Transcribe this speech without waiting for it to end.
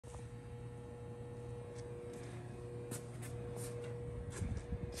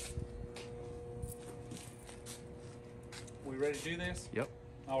ready to do this? Yep.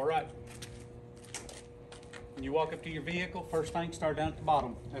 All right. When you walk up to your vehicle, first thing, start down at the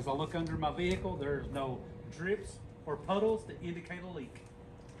bottom. As I look under my vehicle, there's no drips or puddles to indicate a leak.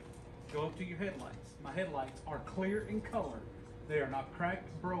 Go up to your headlights. My headlights are clear in color. They are not cracked,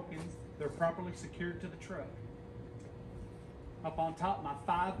 broken. They're properly secured to the truck. Up on top, my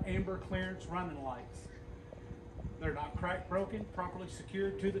 5 amber clearance running lights. They're not cracked, broken, properly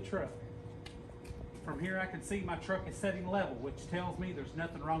secured to the truck. From here I can see my truck is setting level, which tells me there's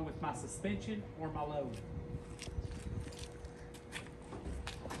nothing wrong with my suspension or my load.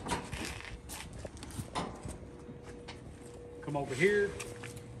 Come over here.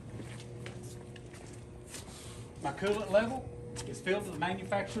 My coolant level is filled to the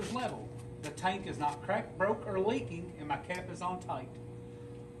manufacturer's level. The tank is not cracked, broke, or leaking, and my cap is on tight.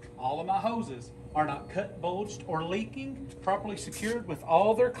 All of my hoses are not cut, bulged, or leaking, properly secured with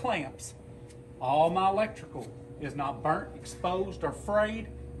all their clamps. All my electrical is not burnt, exposed, or frayed,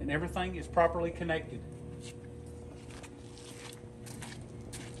 and everything is properly connected.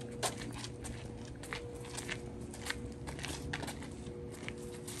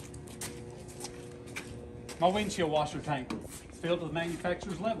 My windshield washer tank is filled to the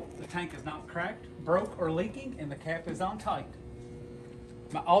manufacturer's level. The tank is not cracked, broke, or leaking, and the cap is on tight.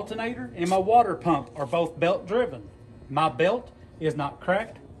 My alternator and my water pump are both belt driven. My belt is not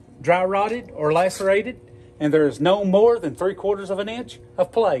cracked, dry rotted, or lacerated, and there is no more than 3/4 of an inch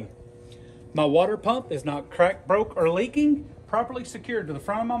of play. My water pump is not cracked, broke, or leaking, properly secured to the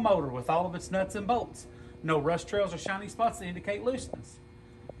front of my motor with all of its nuts and bolts. No rust trails or shiny spots to indicate looseness.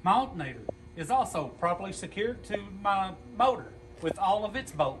 My alternator is also properly secured to my motor with all of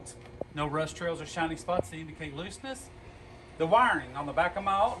its bolts. No rust trails or shiny spots to indicate looseness. The wiring on the back of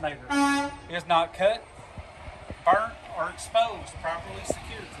my alternator is not cut, burnt, or exposed, properly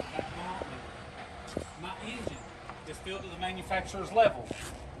secured to the back of my alternator. My engine is filled to the manufacturer's level.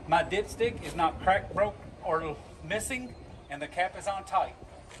 My dipstick is not cracked, broke, or missing, and the cap is on tight.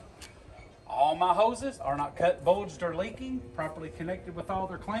 All my hoses are not cut, bulged, or leaking, properly connected with all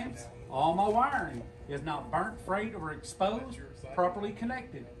their clamps. All my wiring is not burnt, frayed, or exposed, properly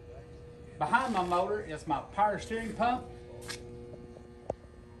connected. Behind my motor is my power steering pump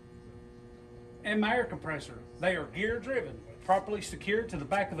and my air compressor. They are gear driven, properly secured to the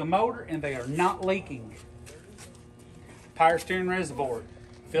back of the motor, and they are not leaking. Power steering reservoir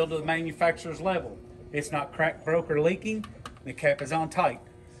filled to the manufacturer's level. It's not cracked, broke, or leaking. The cap is on tight.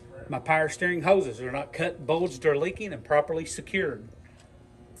 My power steering hoses are not cut, bulged, or leaking, and properly secured.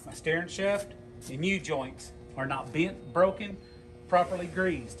 My steering shaft and U-joints are not bent, broken, properly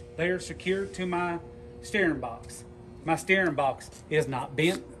greased. They are secured to my steering box. My steering box is not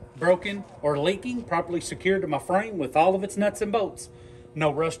bent, broken, or leaking, properly secured to my frame with all of its nuts and bolts.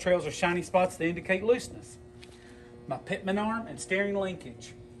 No rust trails or shiny spots to indicate looseness. My pitman arm and steering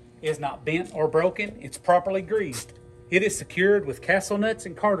linkage is not bent or broken. It's properly greased. It is secured with castle nuts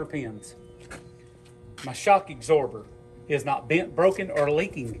and carter pins. My shock absorber is not bent, broken, or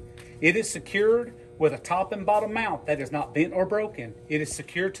leaking. It is secured with a top and bottom mount that is not bent or broken. It is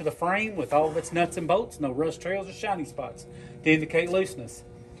secured to the frame with all of its nuts and bolts. No rust trails or shiny spots to indicate looseness.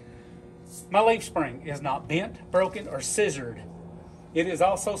 My leaf spring is not bent, broken, or scissored. It is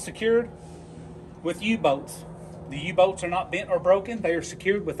also secured with U-bolts. The U-bolts are not bent or broken. They are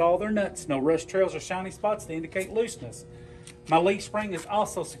secured with all their nuts. No rust trails or shiny spots to indicate looseness. My leaf spring is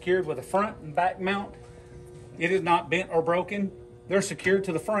also secured with a front and back mount. It is not bent or broken. They're secured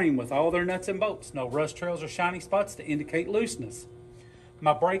to the frame with all their nuts and bolts. No rust trails or shiny spots to indicate looseness.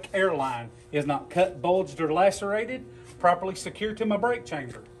 My brake air line is not cut, bulged, or lacerated. Properly secured to my brake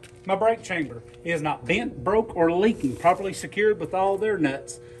chamber. My brake chamber is not bent, broke, or leaking. Properly secured with all their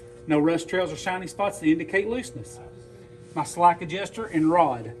nuts. No rust trails or shiny spots to indicate looseness. My slack adjuster and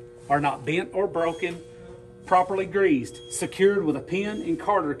rod are not bent or broken, properly greased, secured with a pin and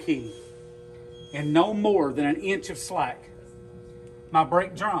carter key, and no more than 1 inch of slack. My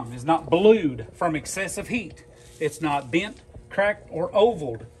brake drum is not blued from excessive heat. It's not bent, cracked, or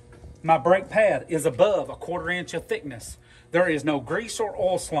ovaled. My brake pad is above 1/4 inch of thickness. There is no grease or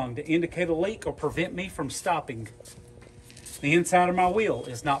oil slung to indicate a leak or prevent me from stopping. The inside of my wheel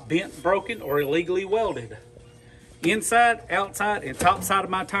is not bent, broken, or illegally welded. Inside, outside, and top side of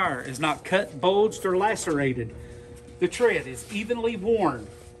my tire is not cut, bulged, or lacerated. The tread is evenly worn.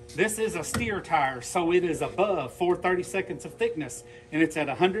 This is a steer tire, so it is above 4/32 of thickness, and it's at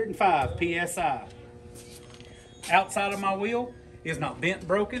 105 PSI. Outside of my wheel is not bent,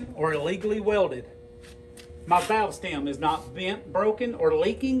 broken, or illegally welded. My valve stem is not bent, broken, or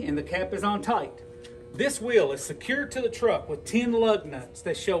leaking, and the cap is on tight. This wheel is secured to the truck with 10 lug nuts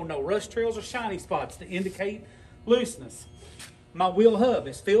that show no rust trails or shiny spots to indicate looseness. My wheel hub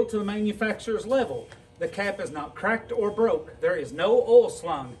is filled to the manufacturer's level. The cap is not cracked or broke. There is no oil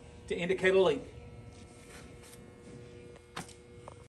slung to indicate a leak.